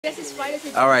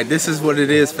Alright, this is what it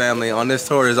is, family. On this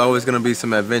tour, there's always going to be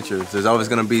some adventures. There's always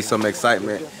going to be some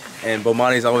excitement. And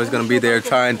Bomani's always going to be there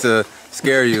trying to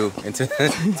scare you into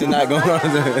to not going on.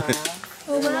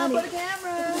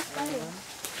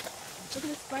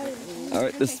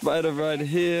 Alright, the spider right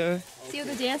here. See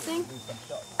the dancing?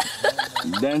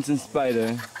 Dancing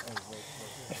spider.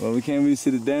 Well, we can't really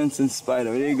see the dancing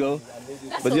spider. There you go.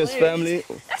 That's but hilarious. Just family.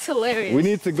 That's hilarious. We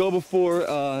need to go before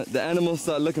the animals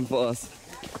start looking for us.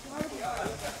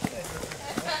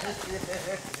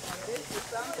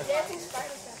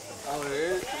 Oh,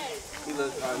 there is?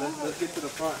 Let's get to the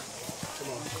front. Come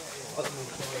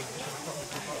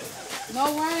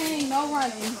on. No running, no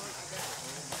running.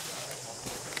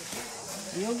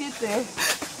 You'll get there.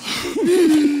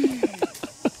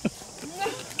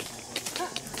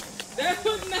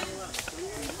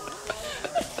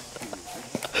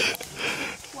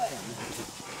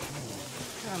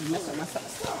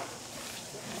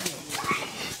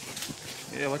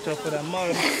 Yeah, watch out for that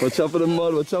mud. Watch out for the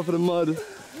mud, watch out for the mud.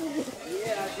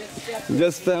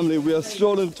 Yes, family, we are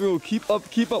strolling through. Keep up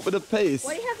with the pace.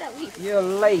 Why do you have that leaf? You're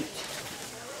late.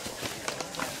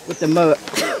 With the mud.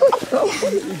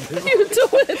 What are you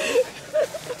doing?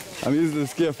 I'm using to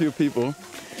scare a few people.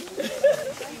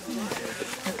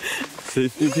 See, a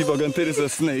few people are gonna think it's a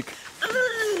snake.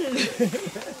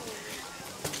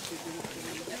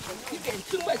 You're getting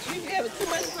too much. You're having too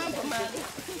much fun for mine.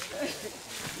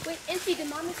 Wait, Incy, did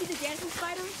Mama see the dancing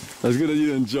spiders? That's good that you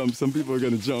didn't jump. Some people are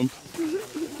gonna jump.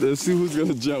 Let's see who's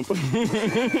gonna jump.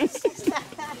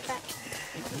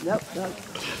 Nope.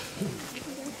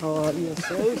 Oh, you're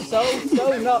so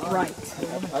not right. I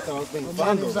thought I was being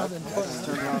fondled.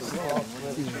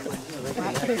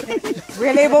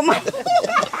 Really, Bomani?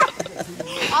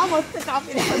 Almost took off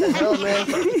in the hell, man.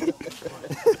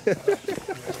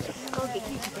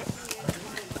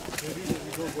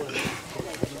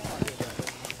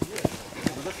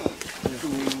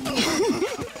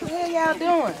 What y'all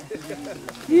doing?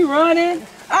 You running?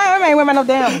 I ain't with no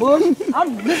damn bush.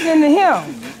 I'm listening to him.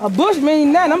 A bush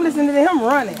means nothing. I'm listening to him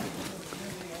running.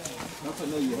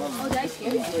 Oh, did I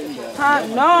scare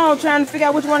you? No, I'm trying to figure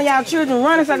out which one of y'all children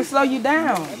running so I can slow you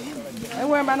down. Ain't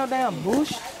worrying about no damn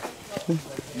bush.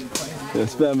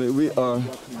 Yes, family, we are.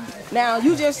 Now,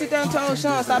 you just sit there and told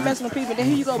Sean, stop messing with people, then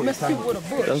here you go mess with people with a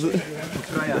bush. That's it.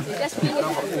 That's me with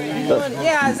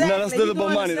Yeah, exactly. No, that's little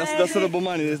Bomani. That's little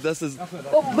Bomani. That's his.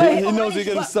 But he knows he's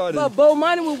getting started. But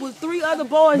Bomani was with 3 other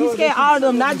boys. He scared all of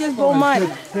them, not just Bomani.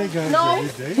 No.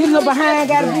 He look behind,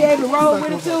 got to be able to roll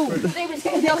with it too.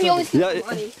 No, he only Yeah,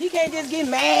 He can't just get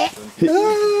mad.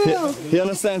 he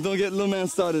understands. Don't get little man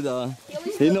started.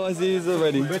 He knows he's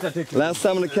already. Last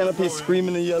time in the canopy,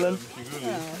 screaming and yelling.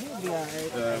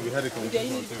 We had to come The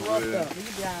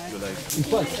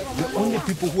only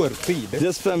people who are free.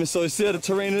 Yes, family. So you see the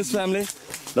terrain is, family.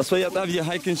 That's why you have to have your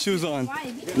hiking shoes on.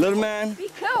 Little man, Be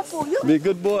careful. You be a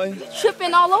good boy.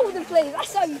 tripping all over the place. I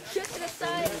saw you trip to the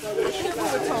side. I think we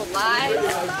were told lies.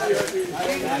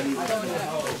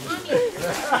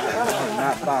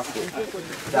 Not backward.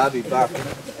 That'll be backward.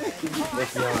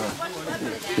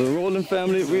 The rolling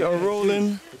family, we are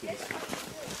rolling.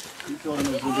 We're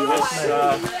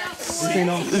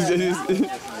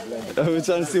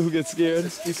trying to see who gets scared.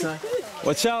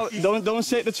 Watch out! Don't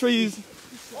shake the trees.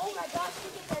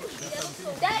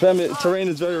 Family, the terrain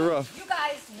is very rough. You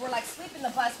guys were like sleeping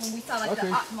the bus when we saw like the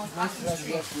most awesome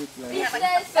tree. We had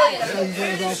like spiders.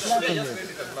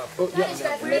 That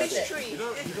tree.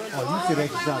 Oh, you said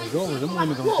exercise is over. Them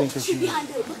women gonna think that you.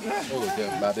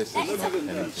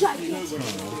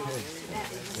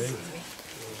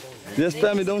 Yes,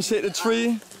 family, don't shake the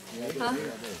tree. Huh?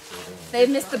 They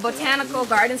missed the botanical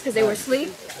gardens because they were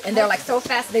asleep, and they're like so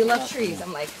fast. They love trees.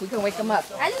 I'm like, we can wake them up.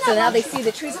 So now they see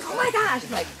the trees. Like, oh my gosh!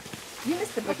 I'm like, you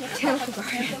missed the botanical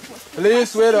garden.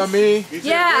 Please wait on me.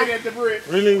 Yeah.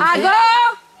 Really? I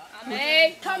go.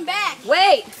 Hey, come back.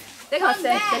 Wait. They're gonna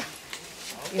say.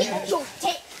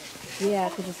 Yeah,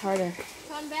 because it's harder.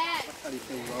 Come back.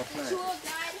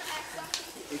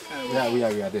 Yeah, we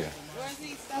are there.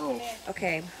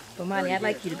 Okay, Bomani, I'd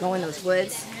like you to go in those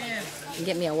woods and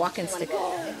get me a walking stick.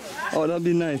 Oh, that'd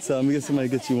be nice. Let me get somebody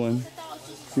to get you one.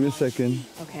 Give me a second.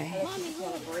 Okay.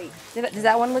 Does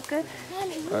that one look good?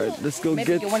 All right, let's go Maybe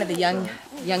get you're one of the young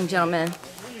gentlemen.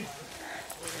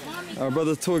 our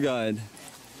brother's tour guide.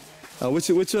 Which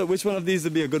one of these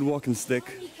would be a good walking stick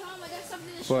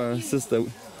for our sister?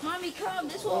 Mommy, come.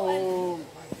 This one.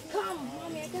 Come,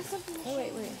 Mommy, I got something. Oh,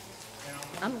 wait.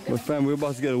 Well, family, we're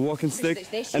about to get a walking stick.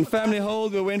 And family,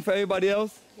 hold. We're waiting for everybody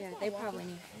else. Yeah, they probably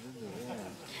need.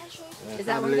 Is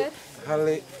that one good?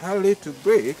 How late to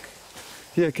break?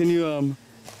 Here, can you,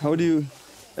 how do you,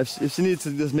 if she needs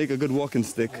to just make a good walking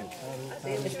stick.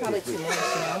 It's probably too much,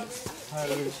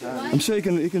 you know? I'm sure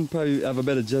you can probably have a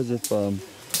better judge if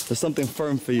there's something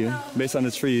firm for you based on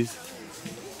the trees.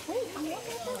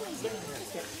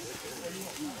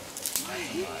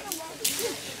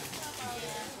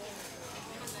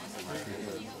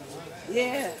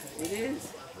 Yeah, it is.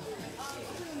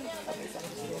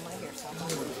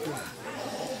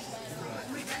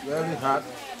 Very hot.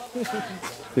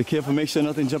 Be careful, make sure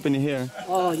nothing jump in your hair.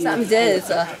 Oh, yeah. Something did,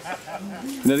 so.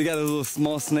 Now they got those little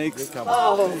small snakes.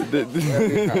 Oh.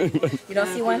 You don't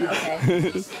see one?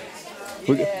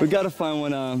 Okay. We gotta find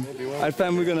one. Alright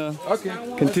fam, we're gonna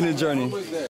continue the journey.